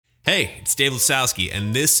Hey, it's Dave Lasowski,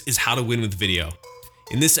 and this is How to Win with Video.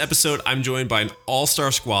 In this episode, I'm joined by an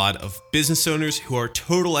all-star squad of business owners who are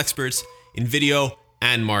total experts in video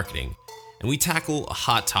and marketing. And we tackle a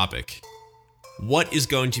hot topic. What is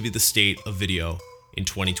going to be the state of video in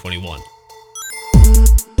 2021?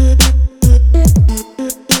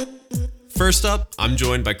 First up, I'm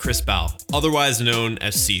joined by Chris Ball, otherwise known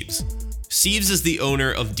as Sieves. Sieves is the owner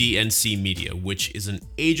of DNC Media, which is an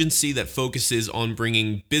agency that focuses on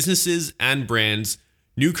bringing businesses and brands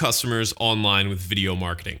new customers online with video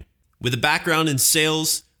marketing. With a background in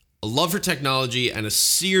sales, a love for technology, and a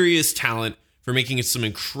serious talent for making some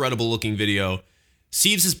incredible looking video,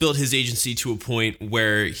 Sieves has built his agency to a point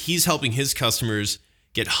where he's helping his customers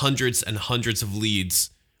get hundreds and hundreds of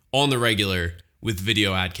leads on the regular with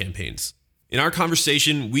video ad campaigns. In our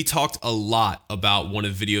conversation, we talked a lot about one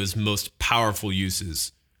of video's most powerful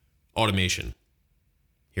uses, automation.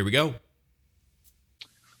 Here we go.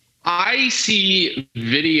 I see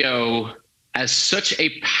video as such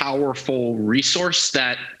a powerful resource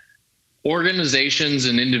that organizations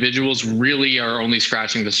and individuals really are only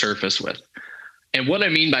scratching the surface with. And what I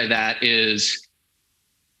mean by that is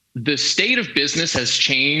the state of business has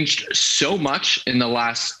changed so much in the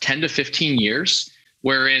last 10 to 15 years.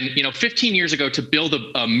 Wherein, 15 years ago, to build a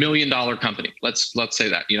 $1 million company, let's say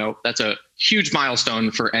that, that's a huge milestone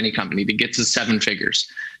for any company to get to 7 figures.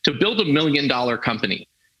 To build a $1 million company,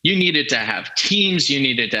 you needed to have teams, you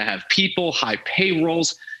needed to have people, high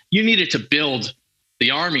payrolls, you needed to build the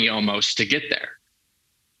army almost to get there.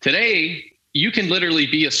 Today, you can literally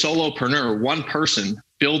be a solopreneur, one person,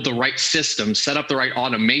 build the right system, set up the right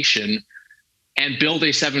automation, and build a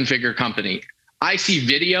 7-figure company. I see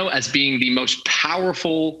video as being the most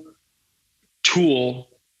powerful tool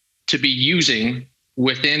to be using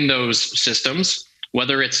within those systems,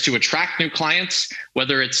 whether it's to attract new clients,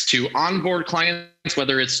 whether it's to onboard clients,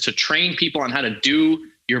 whether it's to train people on how to do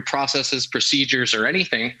your processes, procedures, or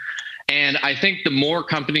anything. And I think the more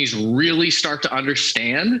companies really start to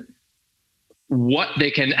understand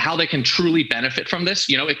how they can truly benefit from this,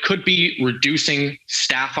 it could be reducing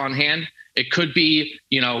staff on hand. It could be,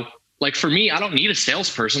 like for me, I don't need a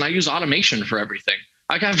salesperson. I use automation for everything.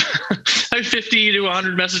 I have 50 to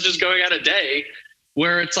 100 messages going out a day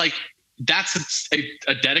where it's like, that's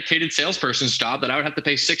a dedicated salesperson's job that I would have to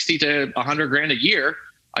pay 60 to 100 grand a year.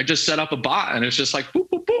 I just set up a bot and it's just like, boop,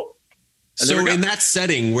 boop, boop. So in that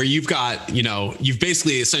setting where you've got, you've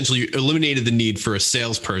basically essentially eliminated the need for a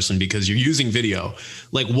salesperson because you're using video,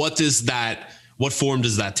 like what form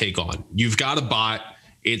does that take on? You've got a bot.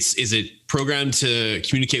 Is it programmed to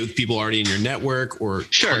communicate with people already in your network or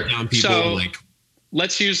sure. Down people? So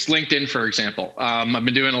let's use LinkedIn, for example. I've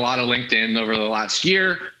been doing a lot of LinkedIn over the last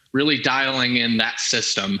year, really dialing in that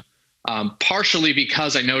system, partially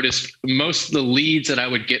because I noticed most of the leads that I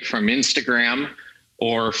would get from Instagram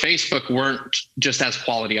or Facebook weren't just as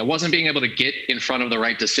quality. I wasn't being able to get in front of the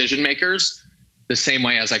right decision makers the same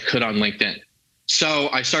way as I could on LinkedIn. So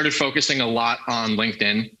I started focusing a lot on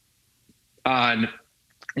LinkedIn.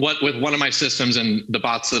 With one of my systems and the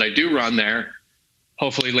bots that I do run there,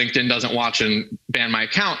 hopefully LinkedIn doesn't watch and ban my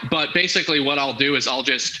account. But basically what I'll do is I'll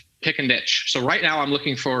just pick a niche. So right now I'm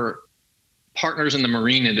looking for partners in the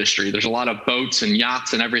marine industry. There's a lot of boats and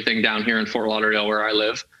yachts and everything down here in Fort Lauderdale where I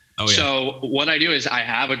live. Oh, yeah. So what I do is I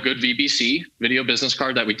have a good VBC, video business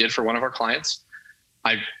card, that we did for one of our clients.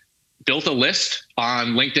 I built a list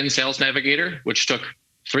on LinkedIn Sales Navigator, which took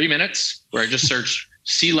 3 minutes, where I just searched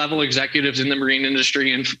C-level executives in the marine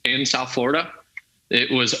industry in South Florida. It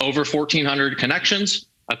was over 1,400 connections.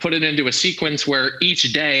 I put it into a sequence where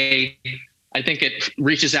each day, I think it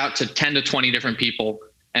reaches out to 10 to 20 different people,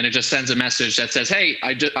 and it just sends a message that says, hey,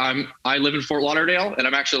 I live in Fort Lauderdale, and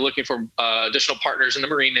I'm actually looking for additional partners in the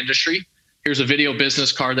marine industry. Here's a video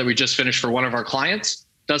business card that we just finished for one of our clients.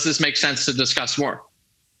 Does this make sense to discuss more?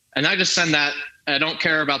 And I just send that. I don't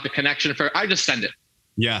care about the connection. I just send it.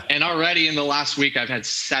 Yeah. And already in the last week, I've had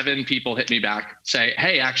 7 people hit me back, say,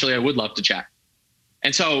 hey, actually, I would love to chat.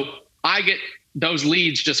 And so I get those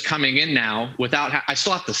leads just coming in now without, I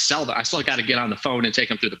still have to sell them. I still got to get on the phone and take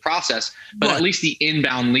them through the process. But at least the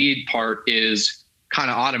inbound lead part is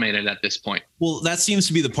kind of automated at this point. Well, that seems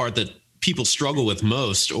to be the part that people struggle with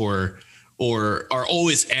most or are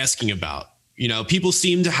always asking about. People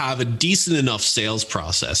seem to have a decent enough sales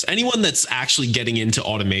process. Anyone that's actually getting into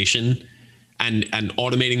automation and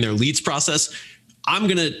automating their leads process, I'm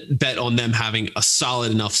going to bet on them having a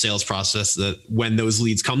solid enough sales process that when those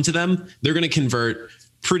leads come to them, they're going to convert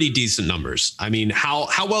pretty decent numbers. I mean, how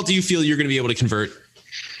well do you feel you're going to be able to convert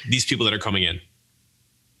these people that are coming in?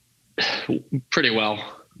 Pretty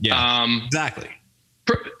well. Yeah, exactly.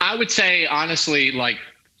 I would say, honestly, like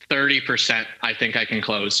 30% I think I can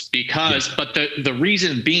close but the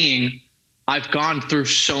reason being, I've gone through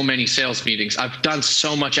so many sales meetings. I've done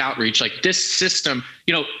so much outreach. Like this system,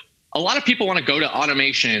 a lot of people want to go to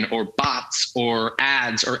automation or bots or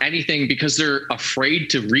ads or anything because they're afraid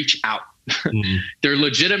to reach out. Mm-hmm. They're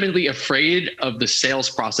legitimately afraid of the sales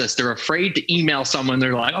process. They're afraid to email someone.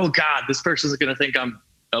 They're like, oh God, this person's going to think I'm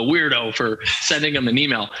a weirdo for sending them an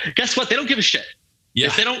email. Guess what? They don't give a shit. Yeah.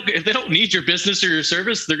 If they don't need your business or your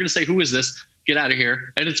service, they're going to say, who is this? Get out of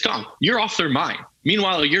here. And it's gone. You're off their mind.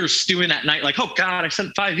 Meanwhile, you're stewing at night like, oh God, I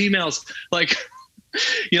sent 5 emails. Like,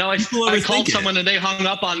 I called someone and they hung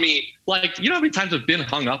up on me. Like, how many times I've been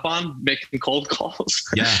hung up on making cold calls,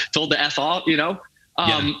 told to F off,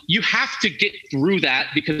 you have to get through that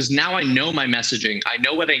because now I know my messaging. I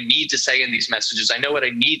know what I need to say in these messages. I know what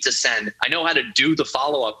I need to send. I know how to do the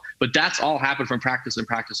follow-up, but that's all happened from practice and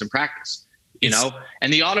practice and practice,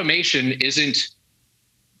 and the automation isn't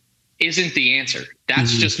the answer.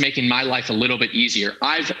 That's just making my life a little bit easier.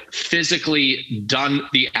 I've physically done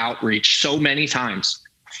the outreach so many times,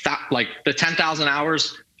 like the 10,000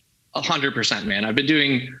 hours, 100%, man. I've been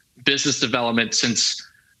doing business development since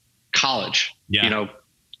college. Yeah.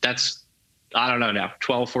 That's, I don't know now,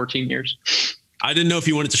 12, 14 years. I didn't know if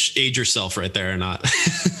you wanted to age yourself right there or not.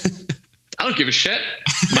 I don't give a shit.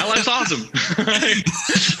 My life's awesome.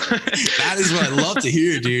 That is what I love to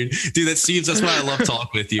hear, dude. Dude, that's why I love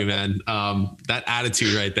talking with you, man. That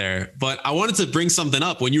attitude right there. But I wanted to bring something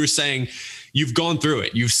up when you were saying you've gone through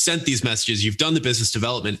it. You've sent these messages. You've done the business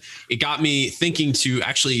development. It got me thinking to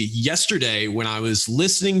actually yesterday when I was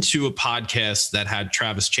listening to a podcast that had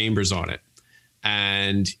Travis Chambers on it.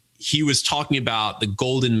 And he was talking about the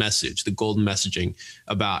golden message, the golden messaging,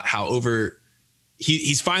 about how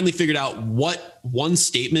he's finally figured out what one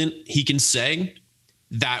statement he can say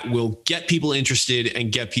that will get people interested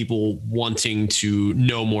and get people wanting to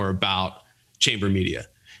know more about Chamber Media.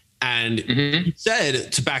 And he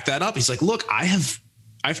said, to back that up, he's like, look, I've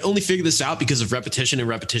only figured this out because of repetition and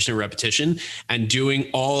repetition and repetition and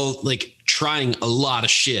trying a lot of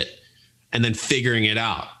shit and then figuring it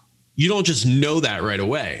out. You don't just know that right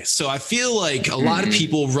away. So I feel like a lot of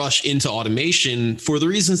people rush into automation for the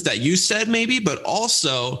reasons that you said, maybe, but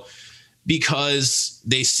also because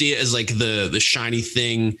they see it as like the shiny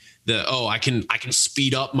thing I can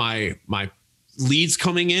speed up my leads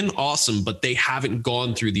coming in. Awesome. But they haven't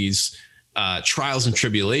gone through these trials and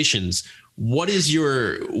tribulations. What's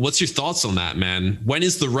your thoughts on that, man? When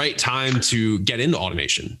is the right time to get into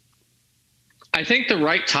automation? I think the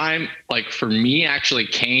right time, like for me, actually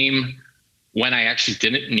came when I actually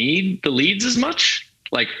didn't need the leads as much.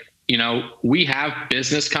 Like, we have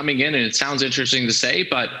business coming in and it sounds interesting to say,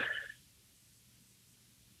 but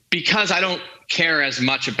because I don't care as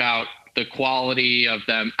much about the quality of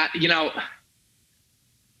them,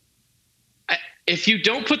 if you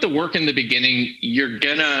don't put the work in the beginning, you're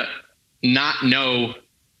gonna not know.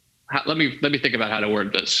 Let me think about how to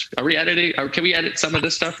word this. Are we editing? Or can we edit some of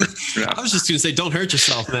this stuff? No? I was just going to say, don't hurt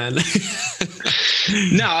yourself, man.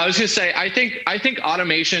 No, I was going to say, I think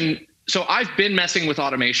automation. So I've been messing with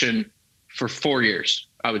automation for 4 years,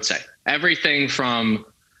 I would say. Everything from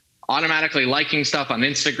automatically liking stuff on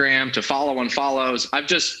Instagram to follow follows.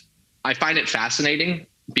 I find it fascinating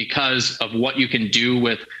because of what you can do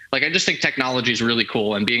with, I just think technology is really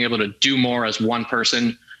cool, and being able to do more as one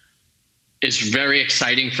person is very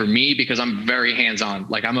exciting for me because I'm very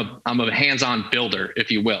hands-on. I'm a hands-on builder, if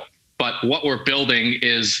you will. But what we're building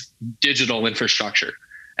is digital infrastructure.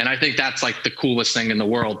 And I think that's the coolest thing in the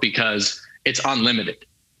world because it's unlimited,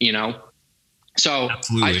 So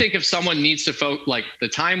absolutely. I think if someone needs to the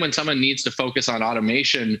time when someone needs to focus on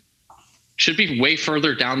automation should be way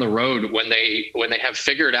further down the road when they have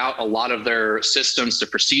figured out a lot of their systems, the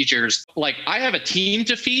procedures. I have a team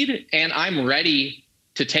to feed and I'm ready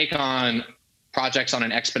to take on projects on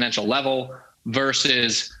an exponential level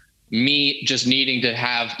versus me just needing to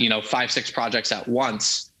have, 5-6 projects at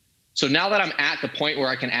once. So now that I'm at the point where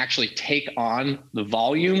I can actually take on the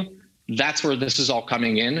volume, that's where this is all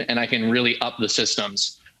coming in, and I can really up the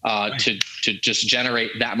systems to just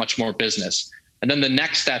generate that much more business. And then the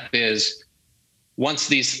next step is once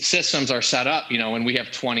these systems are set up, and we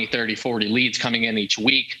have 20, 30, 40 leads coming in each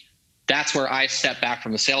week, that's where I step back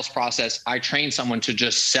from the sales process. I train someone to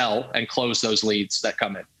just sell and close those leads that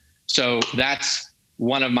come in. So that's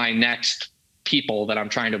one of my next people that I'm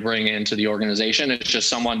trying to bring into the organization. It's just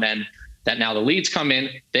someone then that now the leads come in,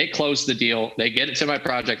 they close the deal, they get it to my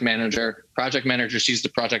project manager. Project manager sees the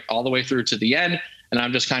project all the way through to the end. And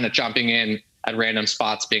I'm just kind of jumping in at random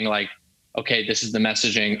spots being like, okay, this is the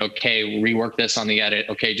messaging. Okay, rework this on the edit.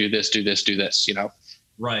 Okay, do this.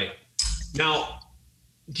 Right. Now,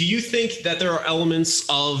 do you think that there are elements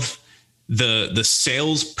of the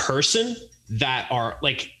salesperson that are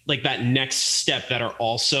like that next step that are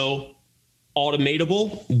also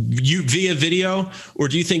automatable via video, or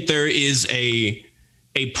do you think there is a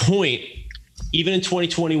point even in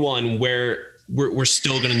 2021 where we're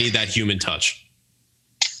still going to need that human touch?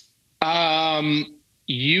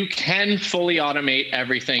 You can fully automate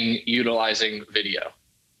everything utilizing video.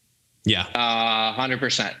 Yeah.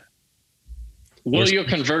 100%. Will your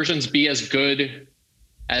conversions be as good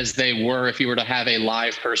as they were if you were to have a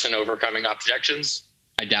live person overcoming objections?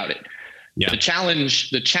 I doubt it. Yeah. The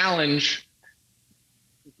challenge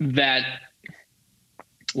that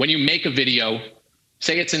when you make a video,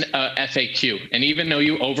 say it's an FAQ, and even though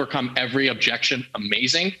you overcome every objection,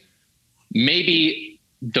 amazing, maybe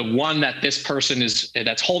the one that this person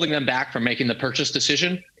that's holding them back from making the purchase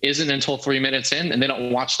decision isn't until 3 minutes in, and they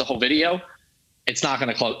don't watch the whole video. It's not going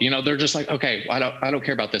to close. They're just like, okay, I don't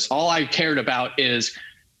care about this. All I cared about is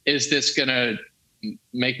this going to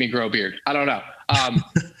make me grow a beard? I don't know.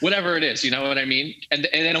 Whatever it is, you know what I mean? And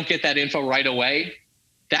they don't get that info right away.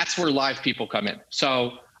 That's where live people come in.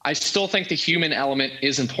 So I still think the human element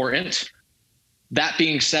is important. That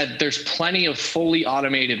being said, there's plenty of fully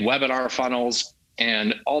automated webinar funnels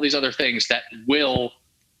and all these other things that will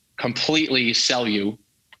completely sell you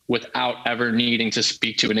without ever needing to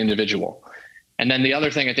speak to an individual. And then the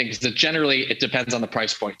other thing I think is that generally it depends on the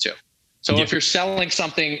price point too. So if you're selling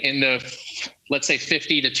something in the, let's say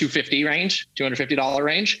 $50 to $250 range, $250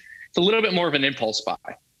 range, it's a little bit more of an impulse buy.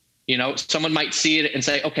 Someone might see it and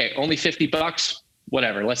say, okay, only $50,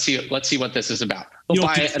 whatever. Let's see what this is about. They'll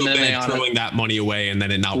buy it, and then they throwing that money away and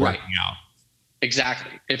then it not working out.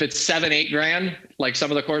 Exactly. If it's $7-8 grand, like some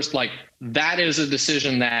of the course, like that is a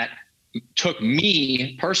decision that took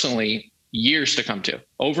me personally years to come to,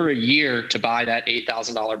 over a year to buy that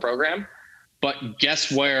 $8,000 program. But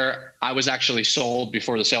guess where I was actually sold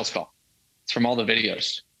before the sales call? It's from all the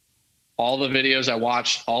videos. All the videos I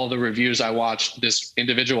watched, all the reviews I watched, this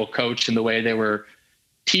individual coach and the way they were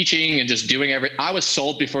teaching and just doing I was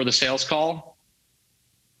sold before the sales call.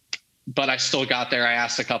 But I still got there. I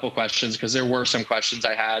asked a couple questions because there were some questions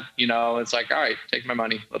I had. It's like, all right, take my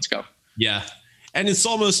money. Let's go. Yeah. And it's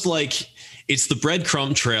almost like it's the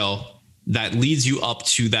breadcrumb trail that leads you up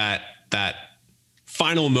to that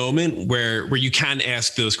final moment where you can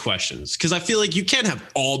ask those questions. Because I feel like you can't have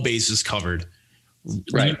all bases covered.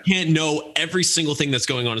 Right. You can't know every single thing that's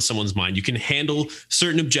going on in someone's mind. You can handle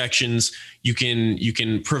certain objections. You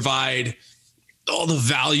can provide all the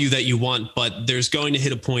value that you want, but there's going to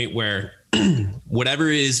hit a point where whatever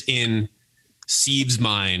is in Steve's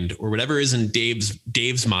mind or whatever is in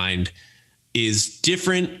Dave's mind is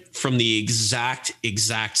different from the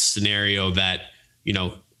exact scenario that,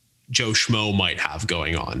 Joe Schmo might have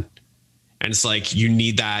going on. And it's like, you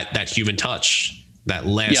need that human touch, that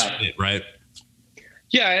last bit, right?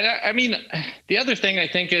 Yeah. And I mean, the other thing I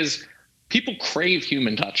think is people crave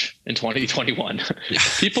human touch in 2021.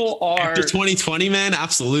 People are after 2020, man.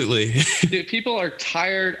 Absolutely. Dude, people are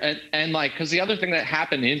tired. And like, cause the other thing that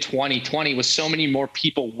happened in 2020 was so many more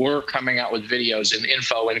people were coming out with videos and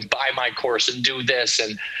info and buy my course and do this.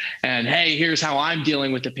 And hey, here's how I'm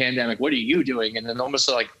dealing with the pandemic. What are you doing? And then almost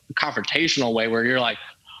like a confrontational way where you're like,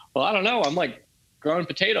 well, I don't know. I'm like growing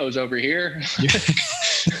potatoes over here.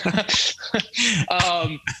 That's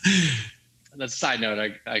a side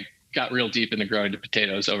note. I got real deep into growing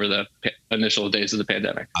potatoes over the initial days of the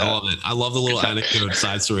pandemic. I love it. I love the little anecdote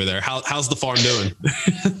side story there. How's the farm doing?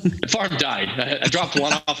 The farm died. I dropped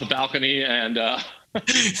one off a balcony and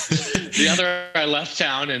the other I left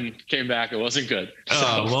town and came back. It wasn't good.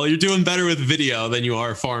 So. Well, you're doing better with video than you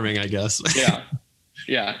are farming, I guess.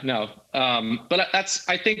 Yeah, no. But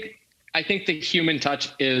I think the human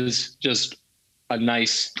touch is just a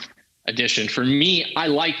nice addition. For me, I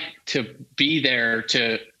like to be there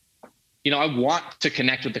to, I want to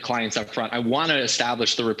connect with the clients up front. I want to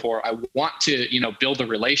establish the rapport. I want to, build a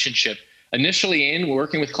relationship. Initially in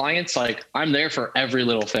working with clients, like I'm there for every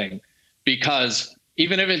little thing, because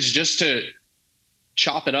even if it's just to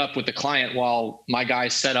chop it up with the client while my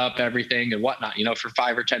guys set up everything and whatnot, for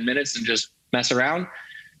 5 or 10 minutes and just mess around,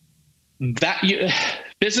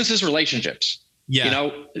 business is relationships,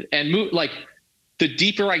 and like the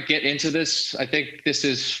deeper I get into this, I think this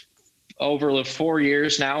is over the 4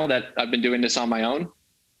 years now that I've been doing this on my own,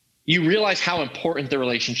 you realize how important the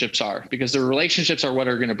relationships are, because the relationships are what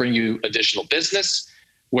are going to bring you additional business,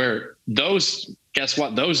 where guess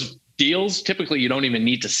what? Those deals, typically you don't even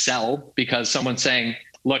need to sell, because someone's saying,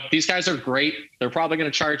 look, these guys are great. They're probably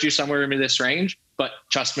going to charge you somewhere in this range, but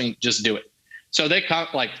trust me, just do it. So they come,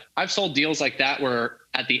 like, I've sold deals like that where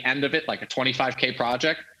at the end of it, like a 25K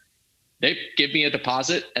project, they give me a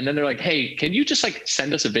deposit and then they're like, hey, can you just like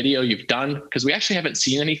send us a video you've done? Because we actually haven't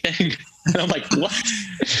seen anything. And I'm like, what?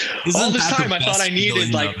 All this time I thought I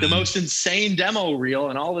needed like the most insane demo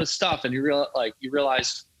reel and all this stuff. And you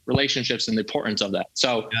realize relationships and the importance of that.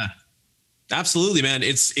 So yeah, absolutely, man.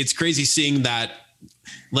 It's crazy seeing that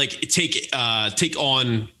like take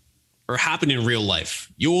on or happen in real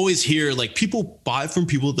life. You always hear like people buy from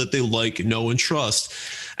people that they like, know, and trust.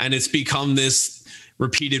 And it's become this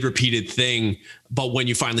repeated thing. But when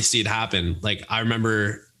you finally see it happen, like I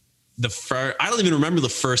remember I don't even remember the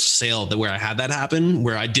first sale where I had that happen,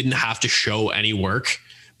 where I didn't have to show any work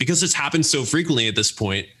because it's happened so frequently at this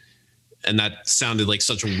point. And that sounded like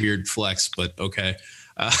such a weird flex, but okay.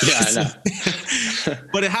 Yeah, I know.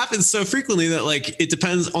 But it happens so frequently that like, it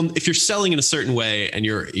depends on if you're selling in a certain way and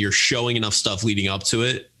you're showing enough stuff leading up to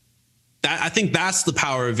it. That I think that's the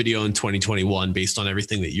power of video in 2021, based on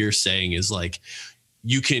everything that you're saying, is like,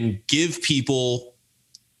 you can give people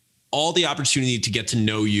all the opportunity to get to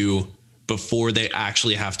know you before they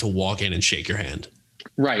actually have to walk in and shake your hand.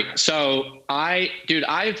 Right. So I've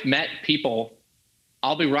met people.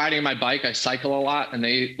 I'll be riding my bike. I cycle a lot, and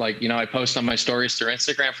they like, I post on my stories through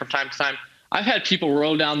Instagram from time to time. I've had people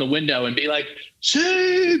roll down the window and be like,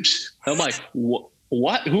 Siebes. I'm like,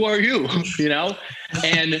 what? Who are you?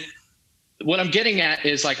 And what I'm getting at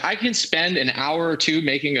is like, I can spend an hour or two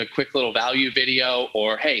making a quick little value video,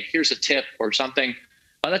 or, hey, here's a tip or something.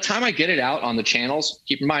 By the time I get it out on the channels,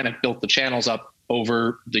 keep in mind, I've built the channels up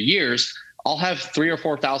over the years. I'll have 3,000 or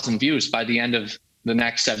 4,000 views by the end of the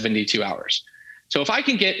next 72 hours. So if I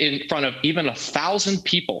can get in front of even 1,000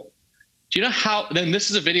 people, do you know how, then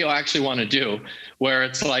this is a video I actually want to do where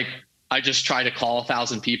it's like, I just try to call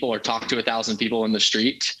 1,000 people or talk to 1,000 people in the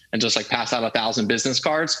street and just like pass out 1,000 business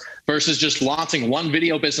cards, versus just launching one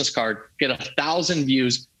video business card, get 1,000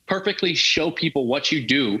 views, perfectly show people what you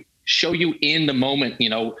do, show you in the moment,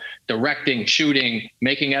 directing, shooting,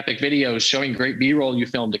 making epic videos, showing great B-roll you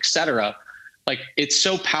filmed, etc. Like, it's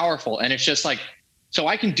so powerful. And it's just like, so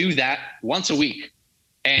I can do that once a week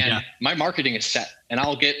and my marketing is set, and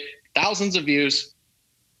I'll get thousands of views.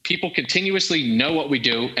 People continuously know what we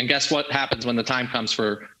do. And guess what happens when the time comes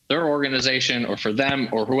for their organization or for them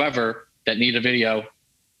or whoever that need a video?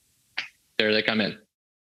 There they come in.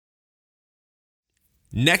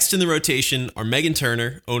 Next in the rotation are Megan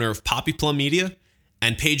Turner, owner of Poppy Plum Media,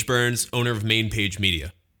 and Paige Burns, owner of Main Page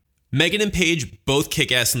Media. Megan and Paige both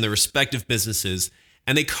kick ass in their respective businesses,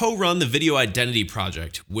 and they co-run the Video Identity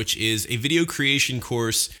Project, which is a video creation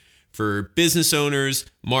course for business owners,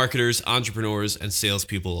 marketers, entrepreneurs, and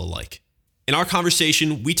salespeople alike. In our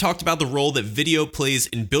conversation, we talked about the role that video plays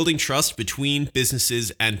in building trust between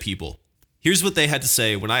businesses and people. Here's what they had to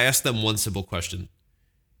say when I asked them one simple question.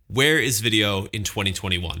 Where is video in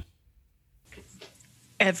 2021?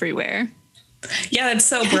 Everywhere. Yeah, it's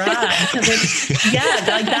so broad. That's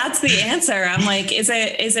the answer. I'm like,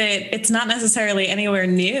 it's not necessarily anywhere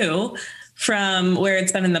new from where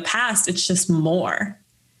it's been in the past. It's just more.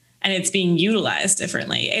 And it's being utilized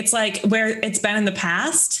differently. It's like where it's been in the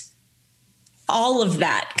past, all of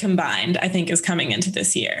that combined, I think, is coming into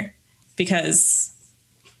this year. Because,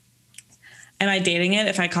 am I dating it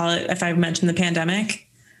if I mention the pandemic?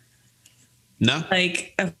 No.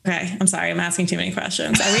 Like, okay, I'm sorry. I'm asking too many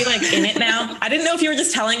questions. Are we like in it now? I didn't know if you were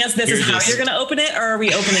just telling us this is how you're going to open it, or are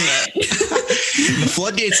we opening it? The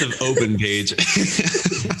floodgates have opened, Paige.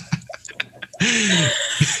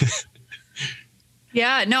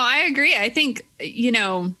 Yeah, no, I agree. I think,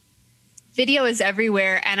 video is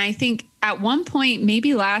everywhere. And I think at one point,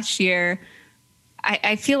 maybe last year,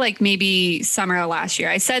 I feel like maybe summer of last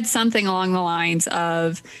year, I said something along the lines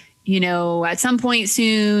of, at some point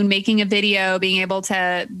soon, making a video, being able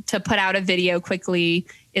to put out a video quickly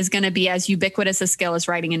is going to be as ubiquitous a skill as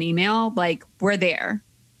writing an email. Like, we're there.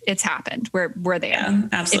 It's happened. We're there. Yeah,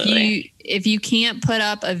 absolutely. If you can't put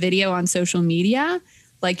up a video on social media,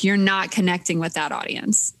 like, you're not connecting with that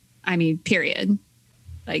audience. I mean, period.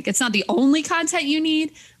 Like, it's not the only content you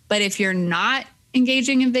need, but if you're not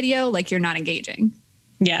engaging in video, like, you're not engaging.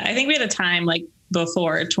 Yeah, I think we had a time like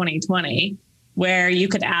before 2020 where you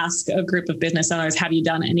could ask a group of business owners, have you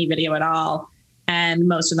done any video at all? And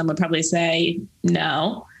most of them would probably say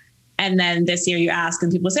no. And then this year you ask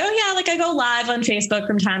and people say, oh yeah, like I go live on Facebook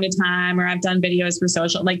from time to time, or I've done videos for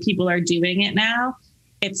social. Like, people are doing it now.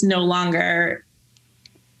 It's you're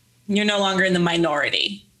no longer in the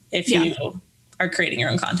minority if you are creating your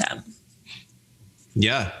own content.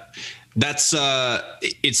 Yeah. That's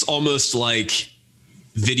it's almost like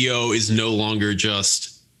video is no longer just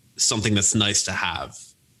something that's nice to have.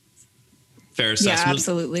 Fair assessment. Yeah,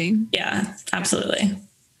 absolutely. Yeah, absolutely.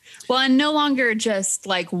 Well, and no longer just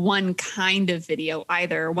like one kind of video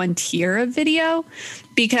either, one tier of video,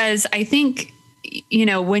 because I think, you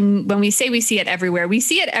know, when we say we see it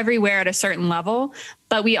everywhere at a certain level,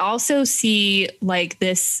 but we also see like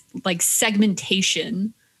this like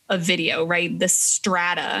segmentation of video, right? The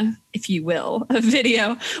strata, if you will, of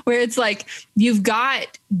video, where it's like you've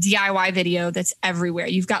got DIY video that's everywhere.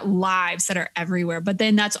 You've got lives that are everywhere, but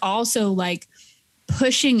then that's also like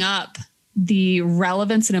pushing up the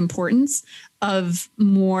relevance and importance of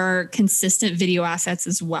more consistent video assets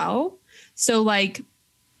as well. So like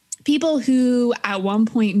people who at one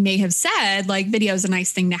point may have said like video is a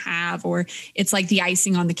nice thing to have, or it's like the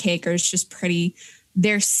icing on the cake, or it's just pretty,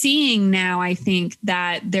 they're seeing now, I think,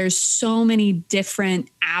 that there's so many different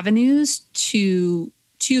avenues to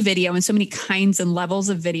video and so many kinds and levels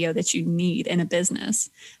of video that you need in a business,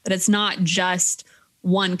 that it's not just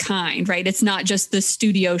one kind, right? It's not just the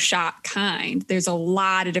studio shot kind. There's a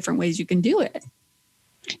lot of different ways you can do it.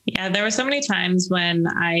 Yeah, there were so many times when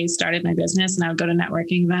I started my business and I would go to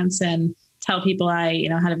networking events and tell people I, you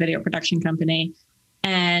know, had a video production company,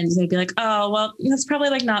 and they'd be like, oh, well, that's probably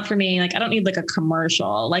like not for me. Like, I don't need like a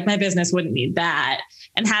commercial. Like my business wouldn't need that.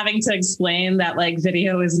 And having to explain that like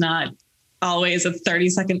video is not always a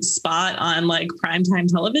 30-second spot on like primetime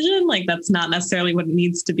television. Like that's not necessarily what it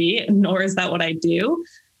needs to be, nor is that what I do.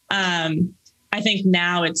 I think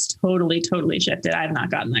now it's totally shifted. I've not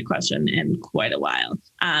gotten that question in quite a while.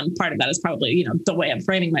 Part of that is probably, you know, the way I'm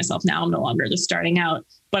framing myself now. I'm no longer just starting out,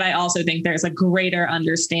 but I also think there's a greater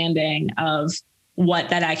understanding of what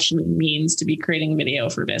that actually means to be creating video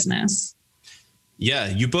for business. Yeah,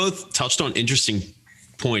 you both touched on interesting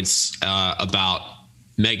points about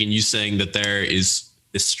Megan, you saying that there is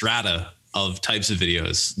this strata of types of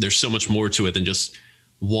videos. There's so much more to it than just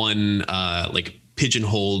one like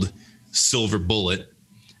pigeonholed silver bullet.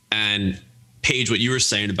 And Paige, what you were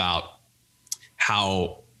saying about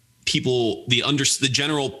how people, the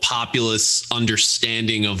general populace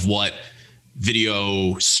understanding of what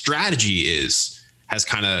video strategy is, has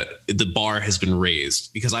kind of, the bar has been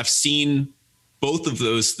raised, because I've seen both of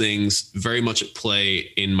those things very much at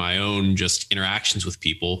play in my own just interactions with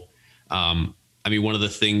people. I mean, one of the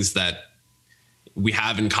things that we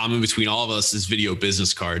have in common between all of us is video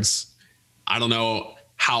business cards. I don't know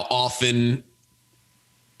how often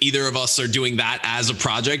either of us are doing that as a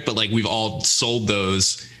project, but like we've all sold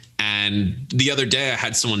those. And the other day I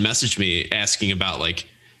had someone message me asking about like,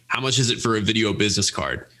 how much is it for a video business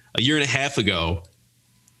card? A year and a half ago,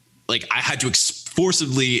 like I had to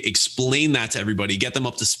forcibly explain that to everybody, get them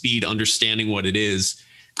up to speed, understanding what it is.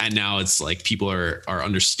 And now it's like people are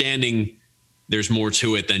understanding there's more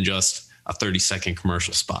to it than just a 30-second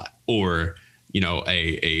commercial spot or, you know,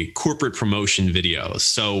 a corporate promotion video.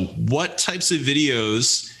 So what types of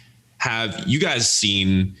videos have you guys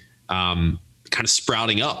seen kind of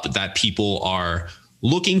sprouting up that people are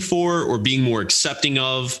looking for or being more accepting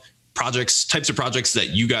of, types of projects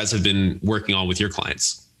that you guys have been working on with your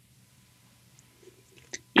clients?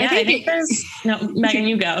 Yeah, I think there's Megan,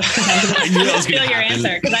 you go. I knew I was going to steal your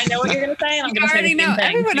answer because I know what you're going to say, and I'm going to say the same thing.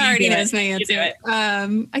 Everyone already knows my answer.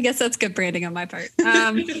 I guess that's good branding on my part.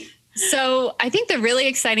 So I think the really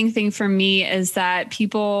exciting thing for me is that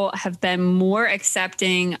people have been more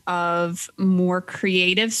accepting of more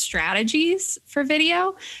creative strategies for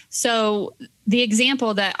video. So the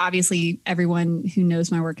example that obviously everyone who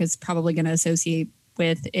knows my work is probably going to associate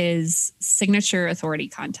with is signature authority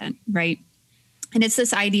content, right? And it's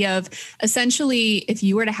this idea of essentially if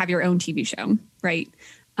you were to have your own TV show, right?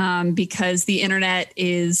 Because the internet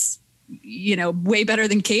is, you know, way better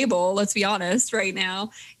than cable. Let's be honest right now.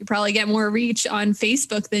 You probably get more reach on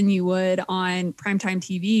Facebook than you would on primetime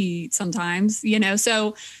TV sometimes, you know,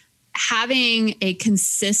 so having a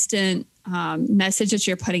consistent message that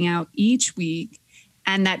you're putting out each week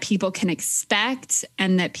and that people can expect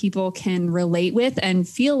and that people can relate with and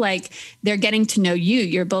feel like they're getting to know you.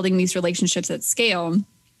 You're building these relationships at scale.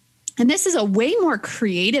 And this is a way more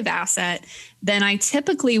creative asset than I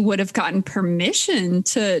typically would have gotten permission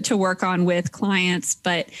to work on with clients.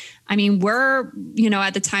 But I mean, we're, you know,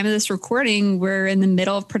 at the time of this recording, we're in the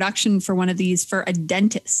middle of production for one of these for a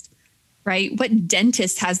dentist, right? What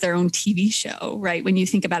dentist has their own TV show, right? When you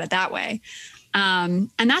think about it that way. And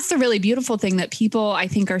that's the really beautiful thing that people, I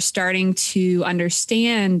think, are starting to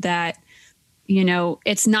understand that, you know,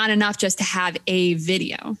 it's not enough just to have a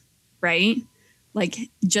video, right? Like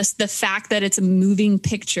just the fact that it's a moving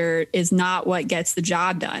picture is not what gets the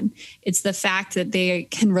job done. It's the fact that they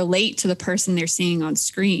can relate to the person they're seeing on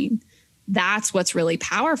screen. that's what's really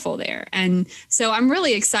powerful there. And so I'm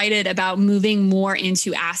really excited about moving more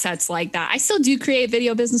into assets like that. I still do create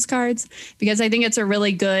video business cards because I think it's a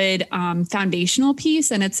really good foundational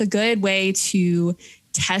piece, and it's a good way to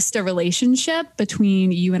test a relationship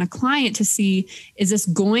between you and a client to see, is this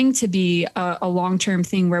going to be a long-term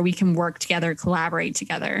thing where we can work together, collaborate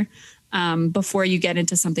together before you get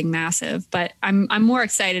into something massive. But I'm more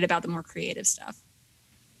excited about the more creative stuff.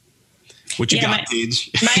 What you got, Paige?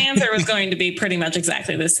 My answer was going to be pretty much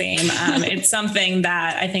exactly the same. It's something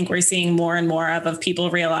that I think we're seeing more and more of people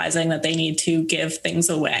realizing that they need to give things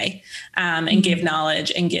away and give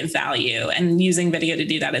knowledge and give value, and using video to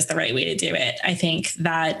do that is the right way to do it. I think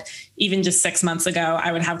that even just 6 months ago,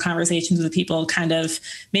 I would have conversations with people kind of,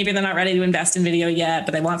 maybe they're not ready to invest in video yet,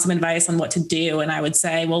 but they want some advice on what to do. And I would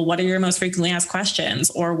say, well, what are your most frequently asked questions?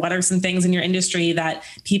 Or what are some things in your industry that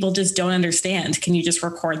people just don't understand? Can you just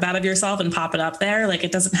record that of yourself and pop it up there? Like,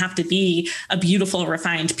 it doesn't have to be a beautiful,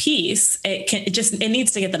 refined piece. It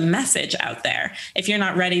needs to get the message out there. If you're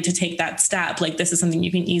not ready to take that step, like, this is something you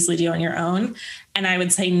can easily do on your own. And I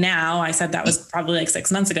would say now, I said that was probably like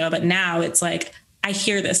 6 months ago, but now it's like, I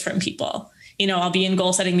hear this from people. I'll be in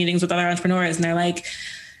goal setting meetings with other entrepreneurs and they're like,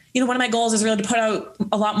 one of my goals is really to put out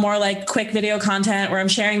a lot more like quick video content where I'm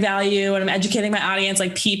sharing value and I'm educating my audience.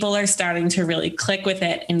 Like, people are starting to really click with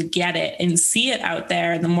it and get it and see it out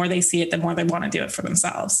there. And the more they see it, the more they want to do it for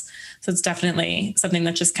themselves. So it's definitely something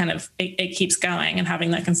that just kind of, it keeps going, and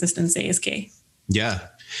having that consistency is key. Yeah.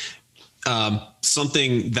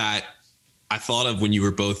 Something that I thought of when you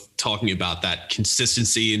were both talking about that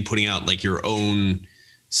consistency and putting out like your own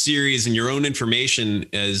series and your own information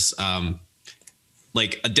as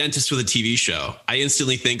like a dentist with a TV show. I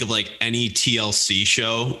instantly think of like any TLC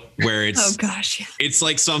show where it's, oh gosh, yeah. It's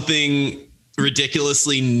like something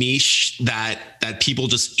ridiculously niche that people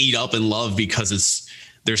just eat up and love because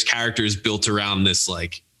there's characters built around this.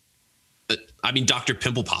 Like, I mean, Dr.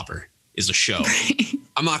 Pimple Popper is a show. Right.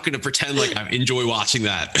 I'm not going to pretend like I enjoy watching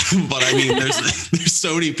that, but I mean, there's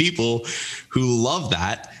so many people who love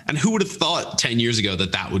that, and who would have thought 10 years ago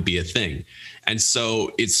that would be a thing. And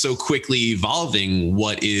so it's so quickly evolving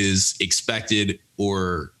what is expected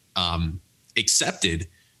or accepted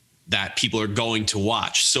that people are going to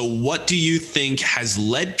watch. So what do you think has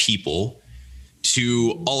led people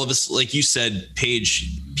to all of us? Like you said,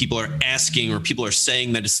 Paige, people are asking, or people are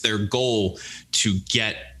saying that it's their goal to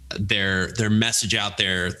get their message out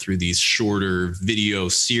there through these shorter video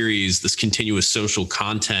series, this continuous social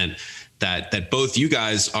content that both you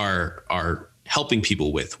guys are helping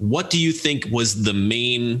people with. What do you think was the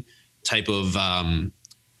main type of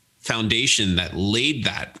foundation that laid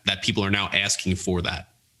that people are now asking for that?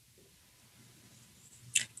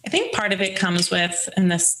 I think part of it comes with,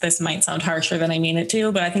 and this might sound harsher than I mean it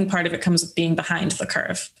to, but I think part of it comes with being behind the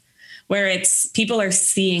curve, where it's people are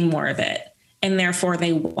seeing more of it, and therefore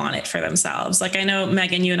they want it for themselves. Like, I know,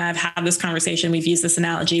 Megan, you and I have had this conversation. We've used this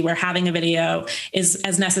analogy where having a video is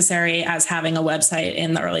as necessary as having a website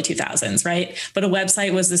in the early 2000s, right? But a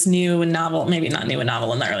website was this new and novel, maybe not new and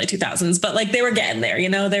novel in the early 2000s, but like they were getting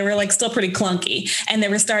there, they were like still pretty clunky, and they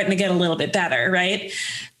were starting to get a little bit better, right?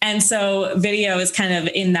 And so video is kind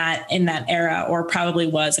of in that era, or probably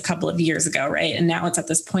was a couple of years ago, right? And now it's at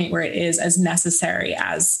this point where it is as necessary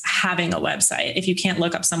as having a website. If you can't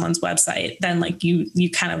look up someone's website, then like you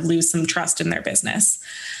kind of lose some trust in their business.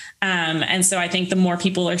 And so I think the more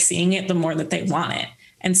people are seeing it, the more that they want it.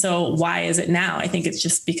 And so why is it now? I think it's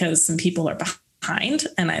just because some people are behind,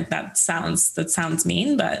 and that sounds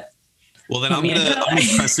mean, but. Well, then I'm gonna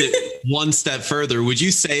press it one step further. Would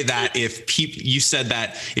you say that you said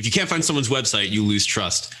that if you can't find someone's website, you lose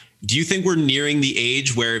trust? Do you think we're nearing the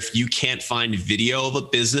age where if you can't find video of a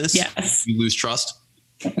business, yes, you lose trust?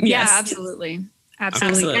 Yes. Yeah, absolutely.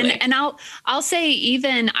 And I'll say,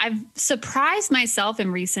 even I've surprised myself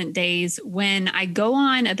in recent days when I go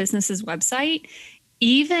on a business's website,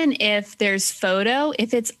 even if there's photo,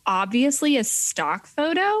 if it's obviously a stock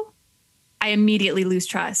photo, I immediately lose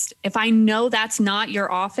trust. If I know that's not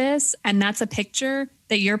your office and that's a picture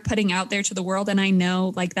that you're putting out there to the world, and I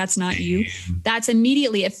know like that's not you, that's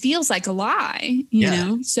immediately, it feels like a lie, you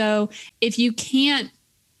know? So if you can't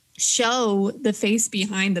show the face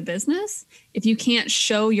behind the business, if you can't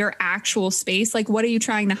show your actual space, like what are you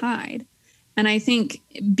trying to hide? And I think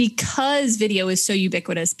because video is so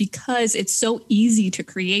ubiquitous, because it's so easy to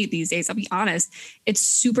create these days, I'll be honest, it's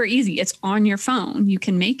super easy. It's on your phone. You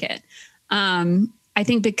can make it. I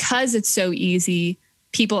think because it's so easy,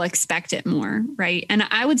 people expect it more, right? And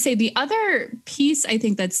I would say the other piece I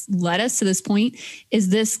think that's led us to this point is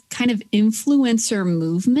this kind of influencer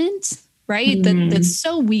movement, right? That's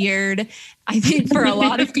so weird. I think for a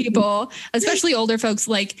lot of people, especially older folks,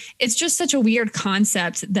 like it's just such a weird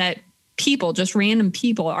concept that people, just random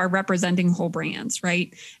people, are representing whole brands,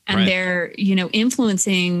 right? And they're,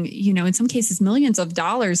 influencing, in some cases, millions of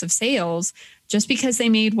dollars of sales just because they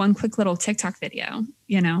made one quick little TikTok video,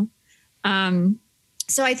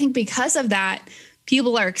 So I think because of that,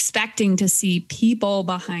 people are expecting to see people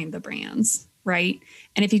behind the brands, right?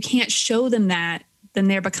 And if you can't show them that, then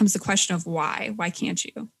there becomes the question of why. Why can't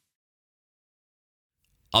you?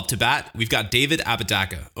 Up to bat, we've got David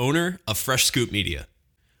Apodaca, owner of Fresh Scoop Media.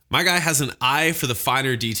 My guy has an eye for the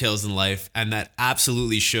finer details in life, and that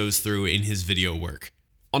absolutely shows through in his video work.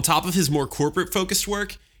 On top of his more corporate-focused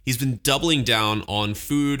work, he's been doubling down on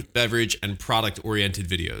food, beverage, and product-oriented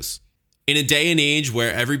videos. In a day and age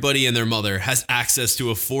where everybody and their mother has access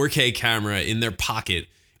to a 4K camera in their pocket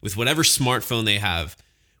with whatever smartphone they have,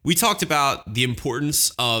 we talked about the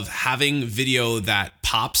importance of having video that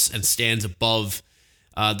pops and stands above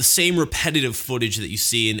the same repetitive footage that you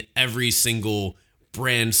see in every single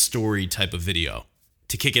brand story type of video.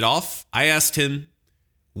 To kick it off, I asked him,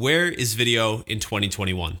 where is video in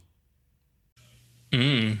 2021?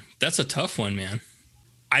 That's a tough one, man.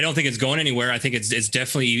 I don't think it's going anywhere. I think it's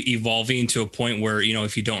definitely evolving to a point where,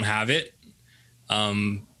 if you don't have it,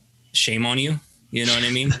 shame on you. You know what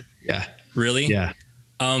I mean? Yeah. Really? Yeah.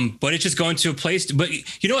 But it's just going to a place. But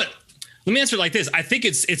you know what? Let me answer it like this. I think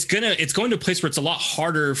it's going to a place where it's a lot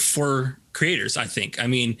harder for creators, I think. I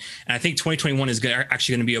mean, and I think 2021 is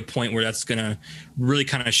actually going to be a point where that's going to really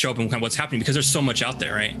kind of show up and kind of what's happening, because there's so much out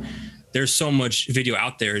there, right? There's so much video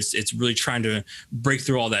out there. It's really trying to break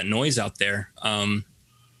through all that noise out there.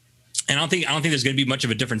 And I don't think there's going to be much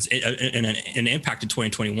of a difference in an impact in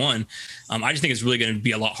 2021. I just think it's really going to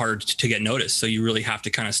be a lot harder to get noticed. So you really have to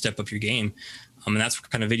kind of step up your game. And that's what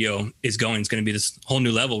kind of video is going. It's going to be this whole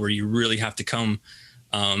new level where you really have to come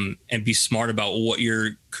and be smart about what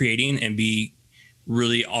you're creating and be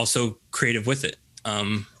really also creative with it.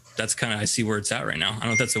 That's kind of, I see where it's at right now. I don't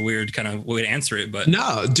know if that's a weird kind of way to answer it, but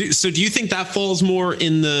no. So do you think that falls more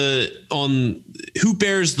on who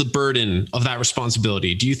bears the burden of that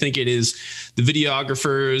responsibility? Do you think it is the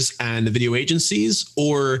videographers and the video agencies,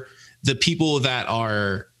 or the people that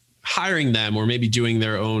are hiring them, or maybe doing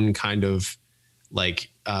their own kind of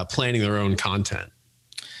planning their own content?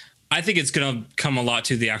 I think it's going to come a lot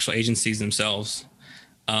to the actual agencies themselves.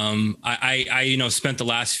 I spent the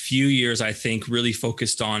last few years, I think, really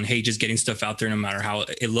focused on, hey, just getting stuff out there no matter how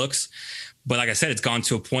it looks. But like I said, it's gone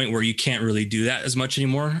to a point where you can't really do that as much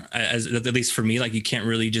anymore, as at least for me. Like, you can't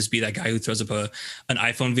really just be that guy who throws up an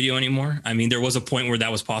iPhone video anymore. I mean, there was a point where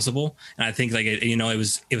that was possible. And I think it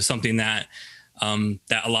was something that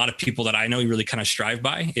that a lot of people that I know really kind of strive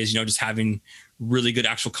by is, just having really good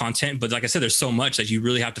actual content. But like I said, there's so much that you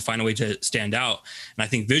really have to find a way to stand out. And I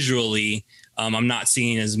think visually, I'm not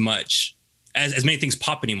seeing as much as many things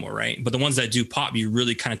pop anymore, right? But the ones that do pop, you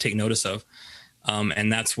really kind of take notice of.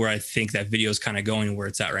 And that's where I think that video is kind of going, where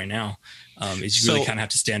it's at right now. Is you really kind of have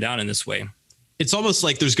to stand out in this way. It's almost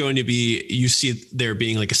like there's going to be, you see there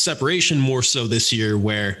being like a separation more so this year,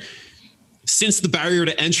 where since the barrier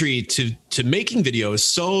to entry to making video is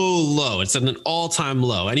so low, it's at an all-time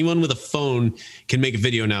low. Anyone with a phone can make a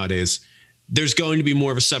video nowadays. There's going to be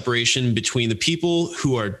more of a separation between the people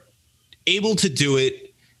who are able to do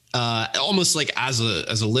it almost like as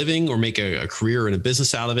a living, or make a career and a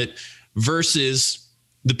business out of it, versus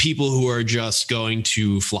the people who are just going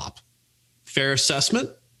to flop. Fair assessment?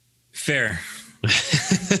 Fair.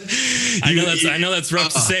 I know that's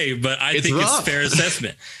rough to say, but I think rough. It's fair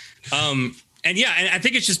assessment. And I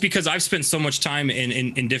think it's just because I've spent so much time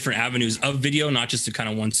in different avenues of video, not just in kind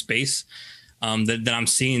of one space, that I'm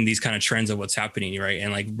seeing these kind of trends of what's happening, right?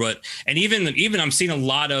 And even I'm seeing a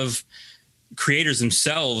lot of creators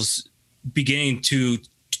themselves beginning to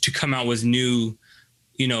come out with new,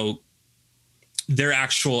 their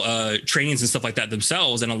actual trainings and stuff like that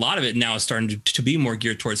themselves. And a lot of it now is starting to be more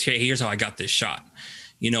geared towards, hey, here's how I got this shot.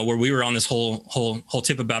 Where we were on this whole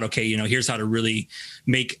tip about, okay, here's how to really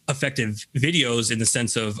make effective videos in the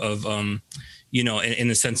sense of in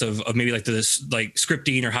the sense of maybe like this, like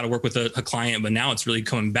scripting or how to work with a client. But now it's really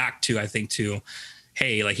coming back to, I think, to,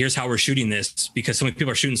 hey, like, here's how we're shooting this, because so many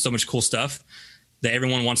people are shooting so much cool stuff that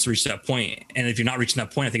everyone wants to reach that point. And if you're not reaching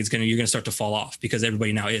that point, I think you're going to start to fall off, because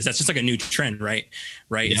everybody now is. That's just like a new trend, right?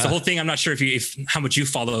 Right. Yeah. It's the whole thing. I'm not sure how much you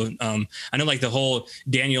follow. I know like the whole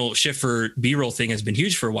Daniel Schiffer B-roll thing has been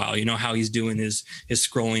huge for a while. How he's doing his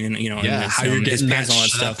scrolling and, and how you're getting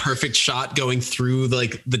that perfect shot going through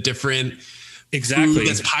like the different exactly food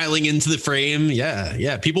that's piling into the frame.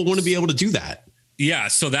 Yeah. People want to be able to do that. Yeah,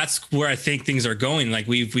 so that's where I think things are going. Like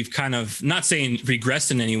we've kind of, not saying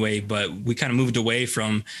regressed in any way, but we kind of moved away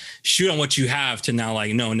from shoot on what you have to now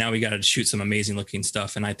like, no, now we got to shoot some amazing looking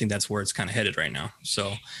stuff. And I think that's where it's kind of headed right now.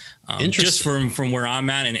 So just from where I'm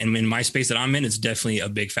at and in my space that I'm in, it's definitely a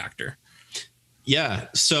big factor. Yeah.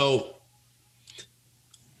 So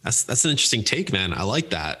that's an interesting take, man. I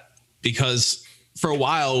like that, because for a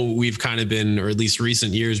while we've kind of been, or at least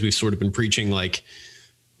recent years, we've sort of been preaching like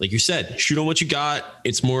you said, shoot on what you got.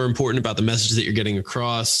 It's more important about the message that you're getting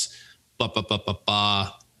across. But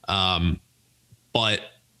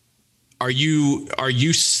are you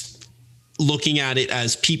looking at it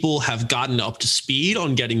as people have gotten up to speed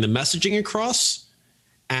on getting the messaging across,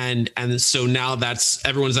 and so now that's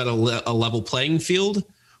everyone's at a level playing field,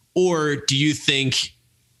 or do you think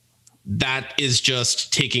that is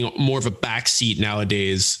just taking more of a backseat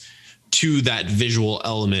nowadays to that visual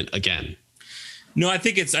element again? No, I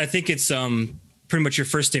think it's pretty much your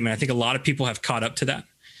first statement. I think a lot of people have caught up to that.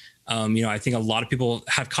 I think a lot of people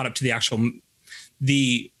have caught up to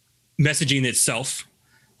the messaging itself,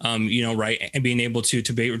 right. And being able to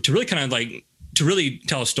really kind of like, to really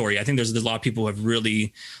tell a story. I think there's a lot of people who have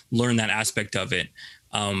really learned that aspect of it.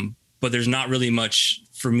 But there's not really much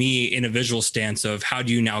for me in a visual stance of how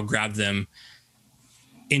do you now grab them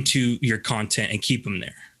into your content and keep them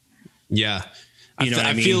there? Yeah.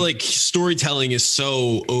 I feel like storytelling is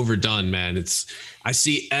so overdone, man. I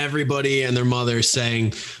see everybody and their mother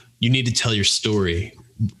saying, you need to tell your story.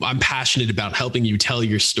 I'm passionate about helping you tell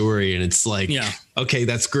your story. And it's like, okay,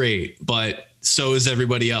 that's great. But so is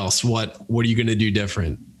everybody else. What are you going to do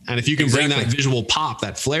different? And if you can bring that visual pop,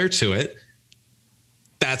 that flair to it,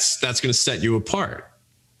 that's going to set you apart.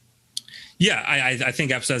 Yeah, I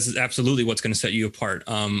think that's absolutely what's going to set you apart.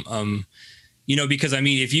 Because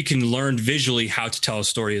if you can learn visually how to tell a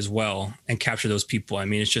story as well and capture those people,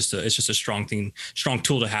 it's just a strong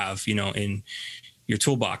tool to have, in your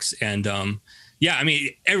toolbox. And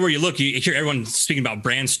everywhere you look, you hear everyone speaking about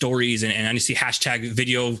brand stories, and you see hashtag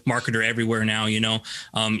video marketer everywhere now.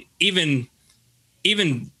 Even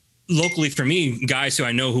locally for me, guys who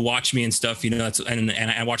I know who watch me and stuff, and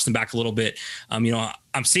I watch them back a little bit.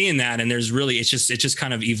 I'm seeing that, and there's really it's just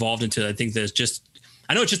kind of evolved into, I think there's just.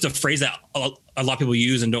 I know it's just a phrase that a lot of people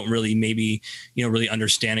use and don't really maybe, really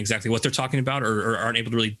understand exactly what they're talking about, or aren't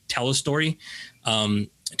able to really tell a story to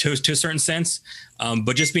a certain sense.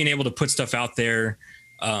 But just being able to put stuff out there,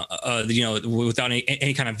 without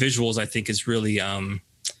any kind of visuals, I think is really,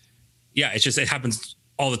 it happens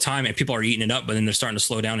all the time, and people are eating it up, but then they're starting to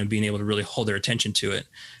slow down and being able to really hold their attention to it.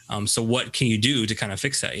 So what can you do to kind of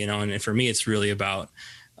fix that? And for me, it's really about,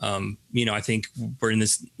 I think we're in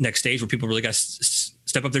this next stage where people really got to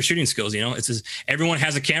step up their shooting skills. It's everyone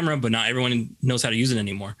has a camera, but not everyone knows how to use it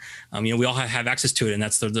anymore. We all have access to it, and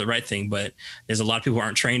that's the right thing, but there's a lot of people who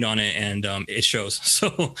aren't trained on it, and it shows.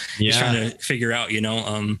 So just trying to figure out, how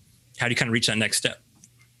do you kind of reach that next step?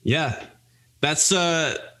 Yeah, that's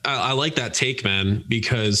I like that take, man,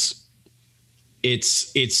 because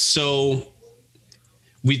it's so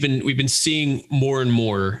we've been seeing more and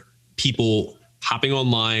more people hopping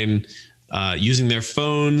online, using their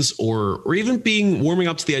phones, or even warming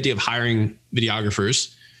up to the idea of hiring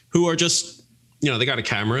videographers who are just, they got a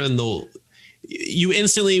camera, and you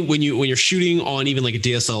instantly, when you're shooting on even like a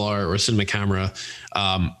DSLR or a cinema camera,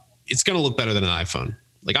 it's going to look better than an iPhone.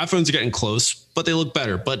 Like, iPhones are getting close, but they look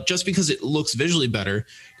better. But just because it looks visually better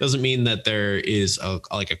doesn't mean that there is a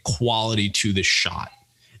quality to the shot.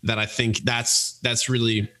 That I think that's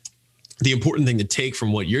really the important thing to take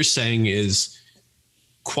from what you're saying is,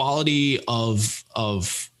 quality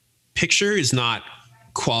of picture is not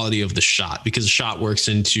quality of the shot, because the shot works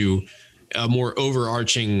into a more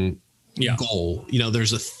overarching goal.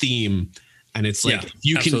 There's a theme, and it's like,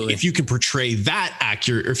 if you can portray that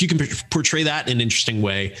accurate, or if you can portray that in an interesting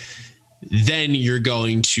way, then you're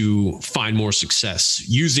going to find more success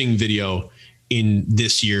using video in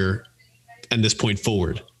this year and this point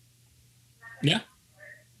forward. Yeah,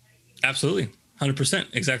 absolutely. 100%.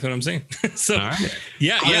 Exactly what I'm saying. So, right.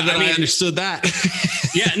 I understood that.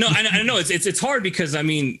 I know it's hard because, and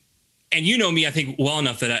me, I think well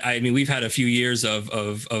enough that we've had a few years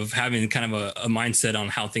of having kind of a mindset on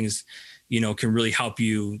how things, can really help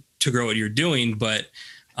you to grow what you're doing. But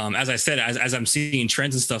as I said, as I'm seeing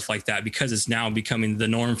trends and stuff like that, because it's now becoming the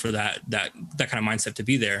norm for that kind of mindset to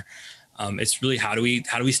be there. It's really, how do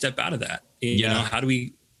we step out of that?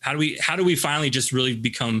 How do we finally just really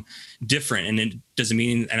become different? And it doesn't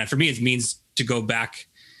mean, and for me, it means to go back,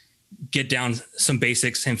 get down some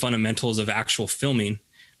basics and fundamentals of actual filming,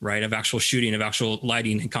 right? Of actual shooting, of actual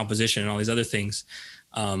lighting and composition and all these other things.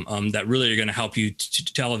 that really are going to help you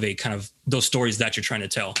to elevate kind of those stories that you're trying to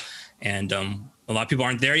tell. And a lot of people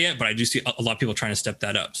aren't there yet, but I do see a lot of people trying to step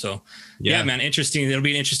that up. So yeah, man, interesting. It'll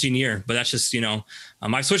be an interesting year, but that's just,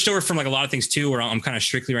 I switched over from like a lot of things too, where I'm kind of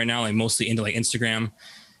strictly right now, like mostly into like Instagram,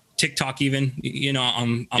 TikTok, even,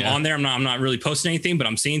 I'm on there. I'm not really posting anything, but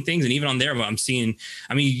I'm seeing things. And even on there, I'm seeing,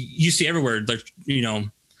 you see everywhere, like,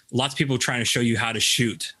 lots of people trying to show you how to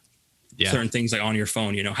shoot certain things like on your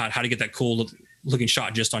phone, how to get that cool looking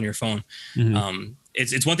shot just on your phone. Mm-hmm.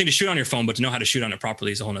 It's one thing to shoot on your phone, but to know how to shoot on it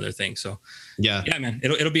properly is a whole other thing. So yeah, man,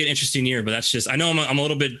 it'll be an interesting year, but that's just, I know I'm a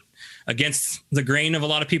little bit against the grain of a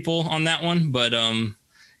lot of people on that one, but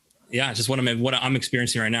it's just what I'm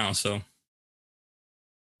experiencing right now. So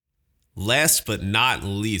last but not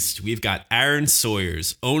least, we've got Aaron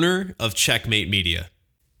Sawyers, owner of Checkmate Media.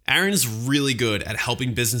 Aaron's really good at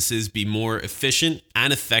helping businesses be more efficient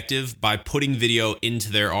and effective by putting video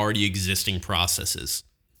into their already existing processes.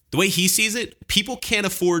 The way he sees it, people can't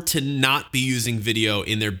afford to not be using video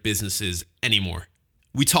in their businesses anymore.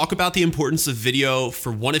 We talk about the importance of video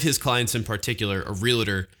for one of his clients in particular, a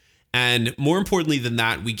realtor, and more importantly than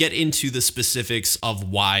that, we get into the specifics of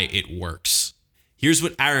why it works. Here's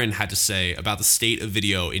what Aaron had to say about the state of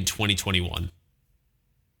video in 2021.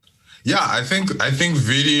 Yeah, I think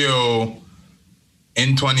video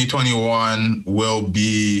in 2021 will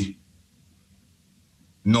be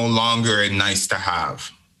no longer a nice to have,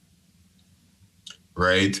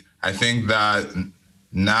 right? I think that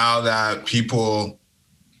now that people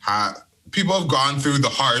have gone through the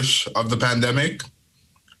harsh of the pandemic.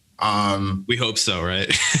 We hope so,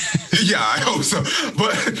 right? Yeah, I hope so.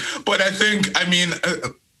 But I think,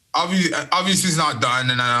 obviously it's not done,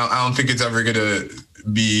 and I don't think it's ever gonna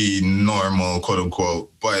be normal, quote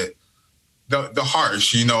unquote. But the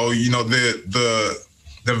harsh, the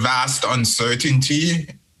vast uncertainty,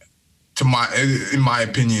 in my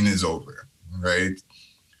opinion, is over, right?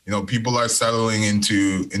 People are settling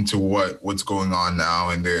into what's going on now,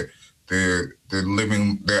 and they're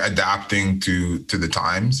adapting to the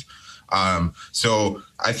times. So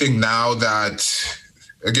I think now that,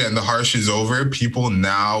 again, the harsh is over, people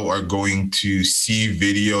now are going to see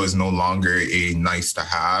video as no longer a nice to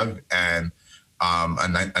have and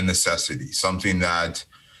a necessity, something that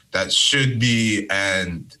should be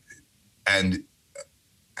an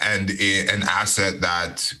asset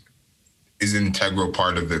that is an integral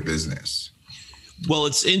part of their business. Well,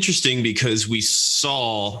 it's interesting because we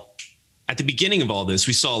saw at the beginning of all this,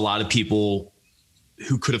 we saw a lot of people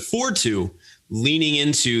who could afford to leaning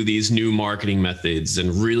into these new marketing methods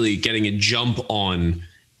and really getting a jump on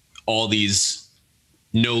all these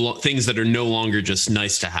things that are no longer just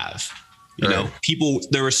nice to have.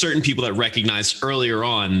 There were certain people that recognized earlier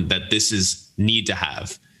on that this is need to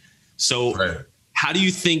have. So how do you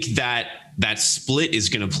think that split is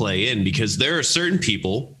going to play in? Because there are certain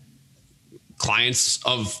people, clients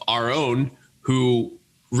of our own, who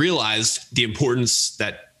realized the importance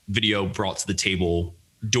that video brought to the table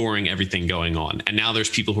during everything going on. And now there's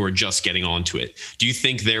people who are just getting onto it. Do you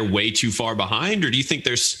think they're way too far behind, or do you think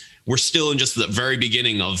we're still in just the very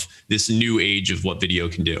beginning of this new age of what video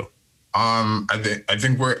can do? I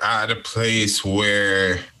think we're at a place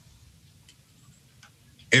where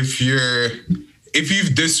if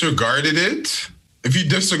you've disregarded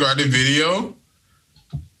video,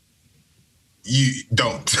 you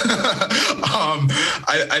don't.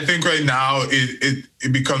 I think right now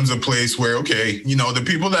it becomes a place where, okay, the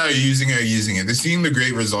people that are using it. They're seeing the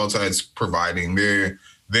great results that it's providing.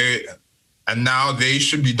 And now they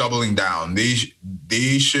should be doubling down. They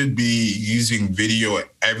should be using video at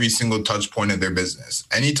every single touch point of their business.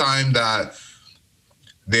 Anytime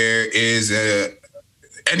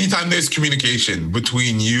there's communication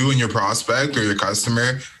between you and your prospect or your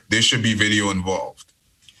customer, there should be video involved.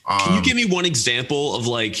 Can you give me one example of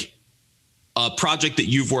like a project that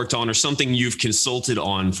you've worked on or something you've consulted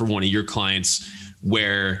on for one of your clients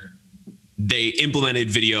where they implemented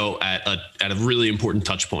video at a really important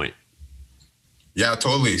touch point? Yeah,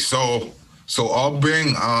 totally. So I'll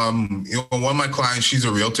bring, one of my clients, she's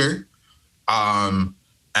a realtor.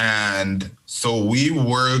 And so we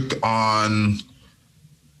worked on,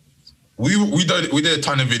 we did a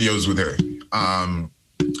ton of videos with her.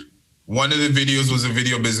 One of the videos was a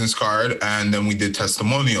video business card, and then we did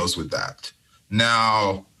testimonials with that.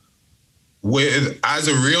 Now, as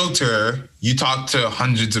a realtor, you talk to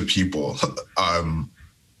hundreds of people,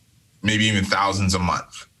 maybe even thousands a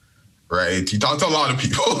month, right? You talk to a lot of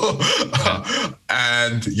people,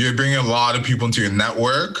 and you're bringing a lot of people into your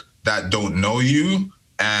network that don't know you.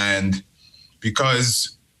 And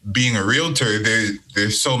because being a realtor,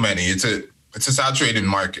 there's so many. It's a saturated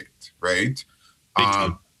market, right?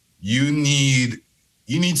 you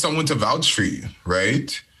need someone to vouch for you,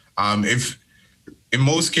 right? If in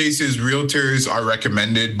most cases, realtors are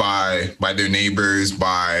recommended by their neighbors,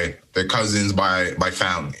 by their cousins, by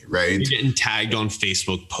family, right? You're getting tagged on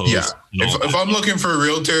Facebook posts. Yeah. If I'm looking for a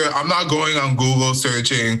realtor, I'm not going on Google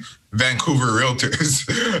searching Vancouver realtors.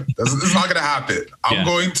 It's not going to happen. I'm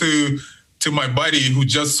going to my buddy who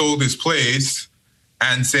just sold his place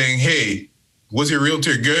and saying, hey, was your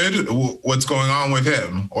realtor good? What's going on with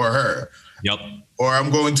him or her? Yep. Or I'm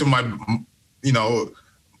going to my,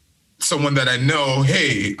 someone that I know,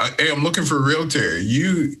 hey, I'm looking for a realtor.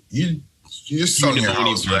 You just selling your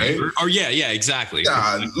house, right? Or yeah, exactly.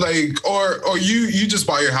 Yeah, like, or you just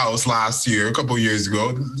bought your house last year, a couple of years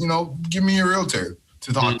ago. Give me a realtor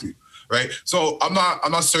to talk to, right? So I'm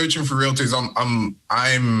not searching for realtors.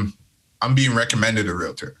 I'm being recommended a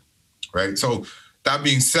realtor, right? So that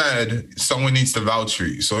being said, someone needs to vouch for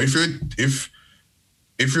you. So if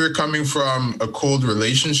you're coming from a cold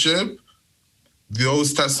relationship,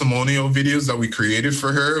 those testimonial videos that we created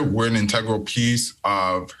for her were an integral piece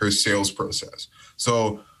of her sales process.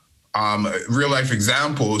 So, real life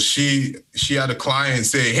example, she had a client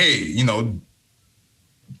say, hey,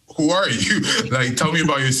 who are you? Like, tell me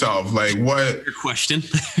about yourself. Like, what? Your question.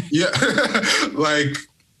 Yeah. Like,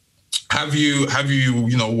 have you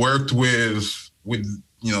worked with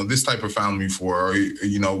this type of family before, or,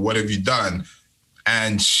 what have you done?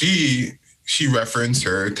 And she referenced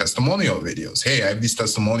her testimonial videos. Hey, I have these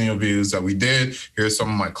testimonial videos that we did. Here's some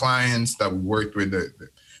of my clients that we worked with, the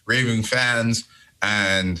raving fans.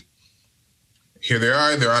 And here they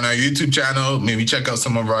are. They're on our YouTube channel. Maybe check out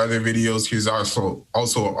some of our other videos. Here's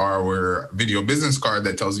also our video business card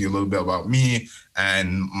that tells you a little bit about me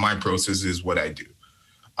and my process is what I do.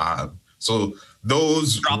 So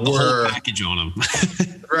those drop the whole package on them.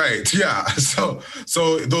 Right. Yeah. So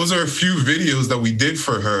those are a few videos that we did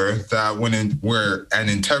for her that were an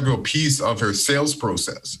integral piece of her sales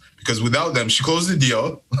process, because without them, she closed the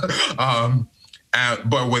deal.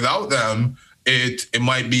 But without them, it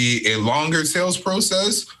might be a longer sales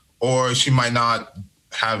process, or she might not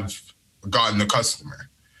have gotten the customer.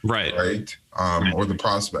 Right. Right. Or the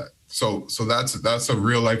prospect. So that's a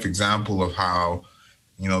real life example of how,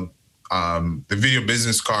 the video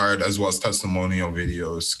business card as well as testimonial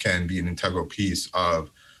videos can be an integral piece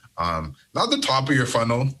of not the top of your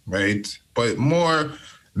funnel, right? But more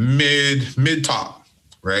mid top,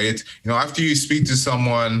 right? After you speak to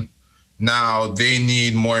someone, now they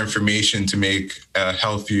need more information to make a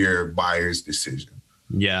healthier buyer's decision.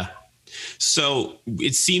 Yeah. So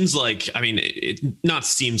it seems like,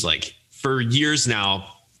 for years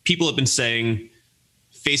now, people have been saying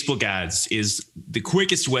Facebook ads is the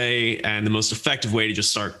quickest way and the most effective way to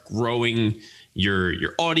just start growing your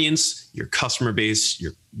audience, your customer base,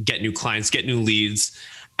 get new clients, get new leads.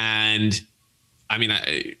 And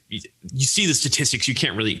you see the statistics, you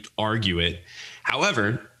can't really argue it.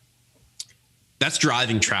 However, that's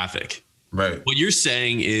driving traffic. Right. What you're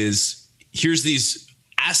saying is, here's these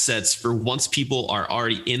assets for once people are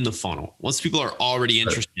already in the funnel, once people are already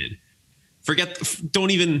interested. Right.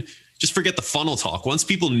 Forget the funnel talk. Once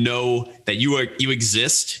people know that you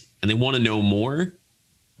exist and they want to know more,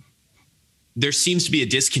 there seems to be a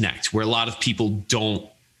disconnect where a lot of people don't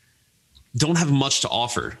have much to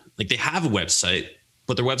offer. Like, they have a website,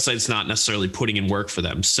 but their website's not necessarily putting in work for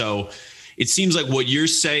them. So it seems like what you're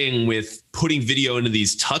saying with putting video into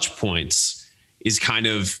these touch points is kind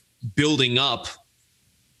of building up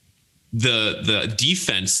the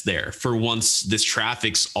defense there for once this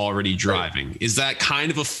traffic's already driving. Right. Is that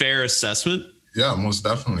kind of a fair assessment? Yeah, most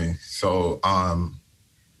definitely. So,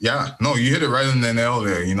 you hit it right in the nail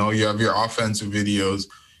there. You have your offensive videos,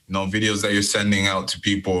 videos that you're sending out to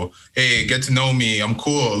people. Hey, get to know me. I'm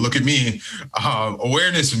cool. Look at me.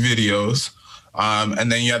 Awareness videos.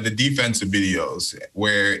 And then you have the defensive videos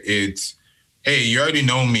where it's, hey, you already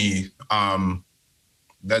know me.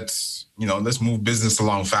 Let's move business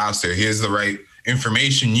along faster. Here's the right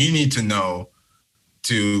information you need to know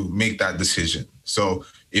to make that decision. So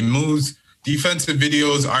it moves. Defensive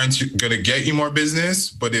videos aren't going to get you more business,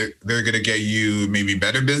 but they're going to get you maybe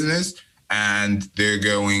better business, and they're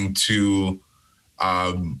going to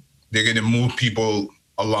move people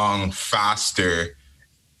along faster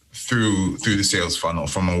through the sales funnel,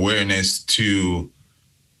 from awareness to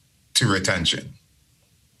retention.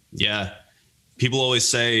 Yeah. People always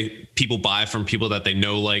say people buy from people that they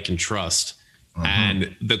know, like, and trust. Mm-hmm.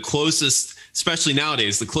 And the closest, especially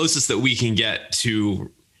nowadays, the closest that we can get to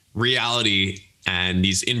reality and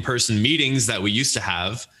these in-person meetings that we used to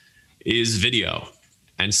have is video.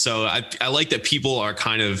 And so I like that people are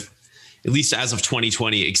kind of at least as of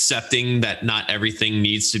 2020, accepting that not everything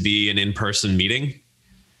needs to be an in-person meeting.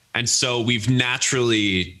 And so we've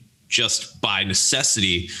naturally, just by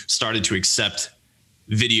necessity, started to accept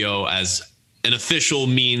video as an official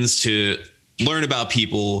means to learn about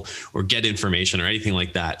people or get information or anything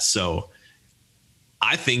like that. So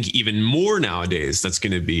I think even more nowadays, that's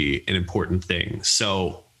going to be an important thing.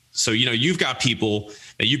 So, you've got people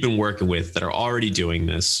that you've been working with that are already doing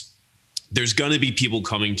this. There's going to be people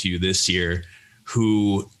coming to you this year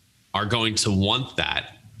who are going to want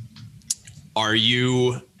that. Are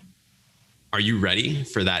you ready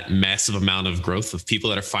for that massive amount of growth of people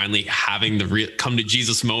that are finally having the come to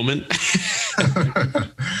Jesus moment?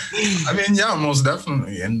 I mean, yeah, most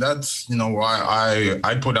definitely. And that's, why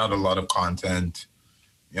I put out a lot of content,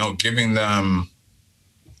 giving them,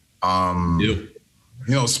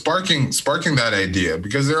 sparking that idea,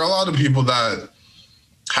 because there are a lot of people that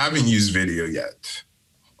haven't used video yet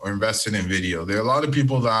or invested in video. There are a lot of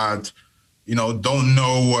people that, don't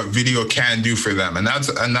know what video can do for them. And that's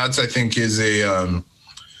I think is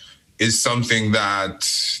something that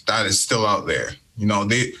is still out there.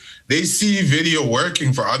 They see video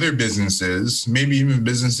working for other businesses, maybe even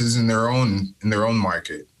businesses in their own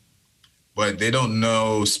market, but they don't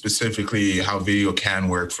know specifically how video can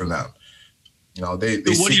work for them. What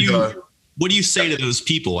do you say to those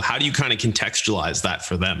people? How do you kind of contextualize that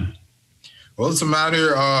for them? Well, it's a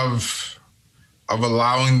matter of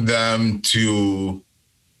allowing them to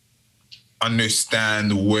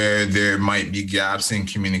understand where there might be gaps in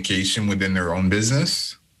communication within their own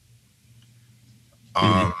business.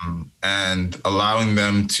 And allowing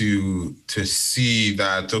them to see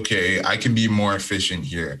that, okay, I can be more efficient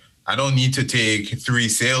here. I don't need to take 3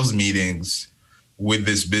 sales meetings with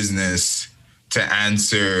this business to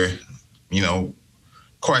answer,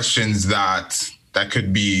 questions that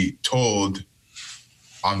could be told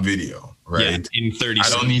on video, right? Yeah, in 30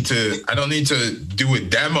 seconds. I don't need to do a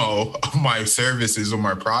demo of my services or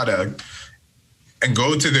my product and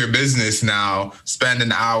go to their business now, spend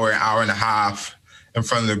an hour and a half in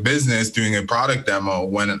front of their business doing a product demo,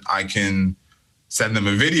 when I can send them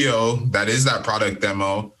a video that is that product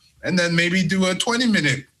demo, and then maybe do a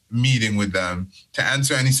 20-minute meeting with them to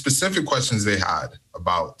answer any specific questions they had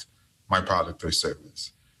about my product or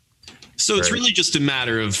service. So It's really just a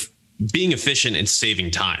matter of being efficient and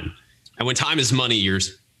saving time. And when time is money, you're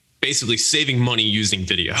basically saving money using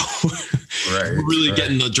video. Right. Really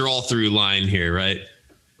getting the draw through line here, right?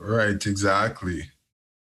 Right, exactly.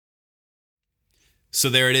 So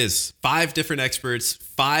there it is. 5 different experts,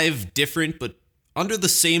 5 different, but under the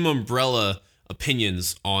same umbrella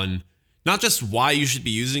opinions on not just why you should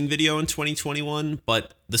be using video in 2021,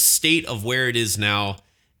 but the state of where it is now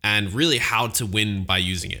and really how to win by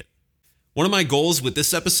using it. One of my goals with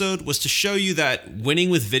this episode was to show you that winning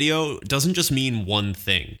with video doesn't just mean one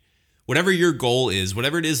thing. Whatever your goal is,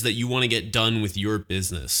 whatever it is that you want to get done with your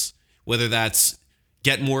business, whether that's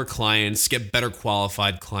get more clients, get better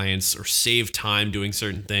qualified clients, or save time doing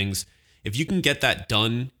certain things, if you can get that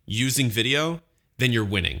done using video, then you're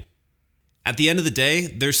winning. At the end of the day,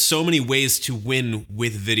 there's so many ways to win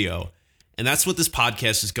with video, and that's what this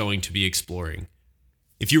podcast is going to be exploring.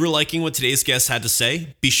 If you were liking what today's guests had to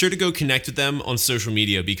say, be sure to go connect with them on social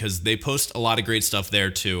media because they post a lot of great stuff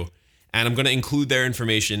there too. And I'm going to include their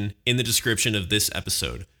information in the description of this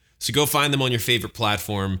episode. So go find them on your favorite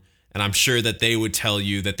platform, and I'm sure that they would tell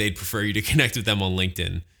you that they'd prefer you to connect with them on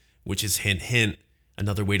LinkedIn, which is hint, hint,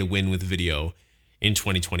 another way to win with video in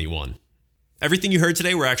 2021. Everything you heard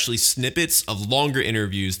today were actually snippets of longer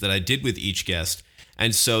interviews that I did with each guest.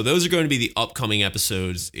 And so those are going to be the upcoming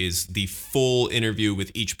episodes, is the full interview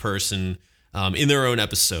with each person in their own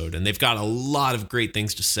episode. And they've got a lot of great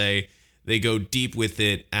things to say. They go deep with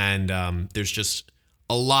it. And there's just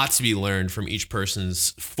a lot to be learned from each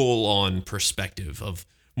person's full-on perspective of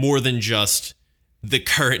more than just the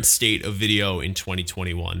current state of video in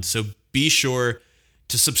 2021. So be sure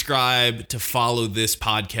to subscribe, to follow this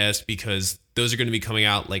podcast, because those are going to be coming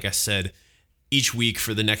out, like I said, each week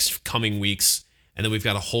for the next coming weeks. And then we've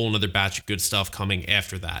got a whole nother batch of good stuff coming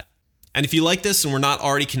after that. And if you like this and we're not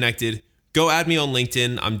already connected, go add me on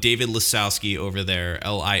LinkedIn. I'm David Lisowski over there,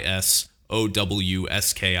 LISOWSKI.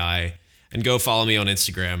 And go follow me on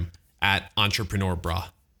Instagram at EntrepreneurBra.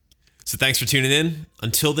 So thanks for tuning in.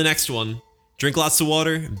 Until the next one, drink lots of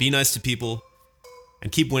water, be nice to people,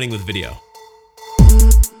 and keep winning with video.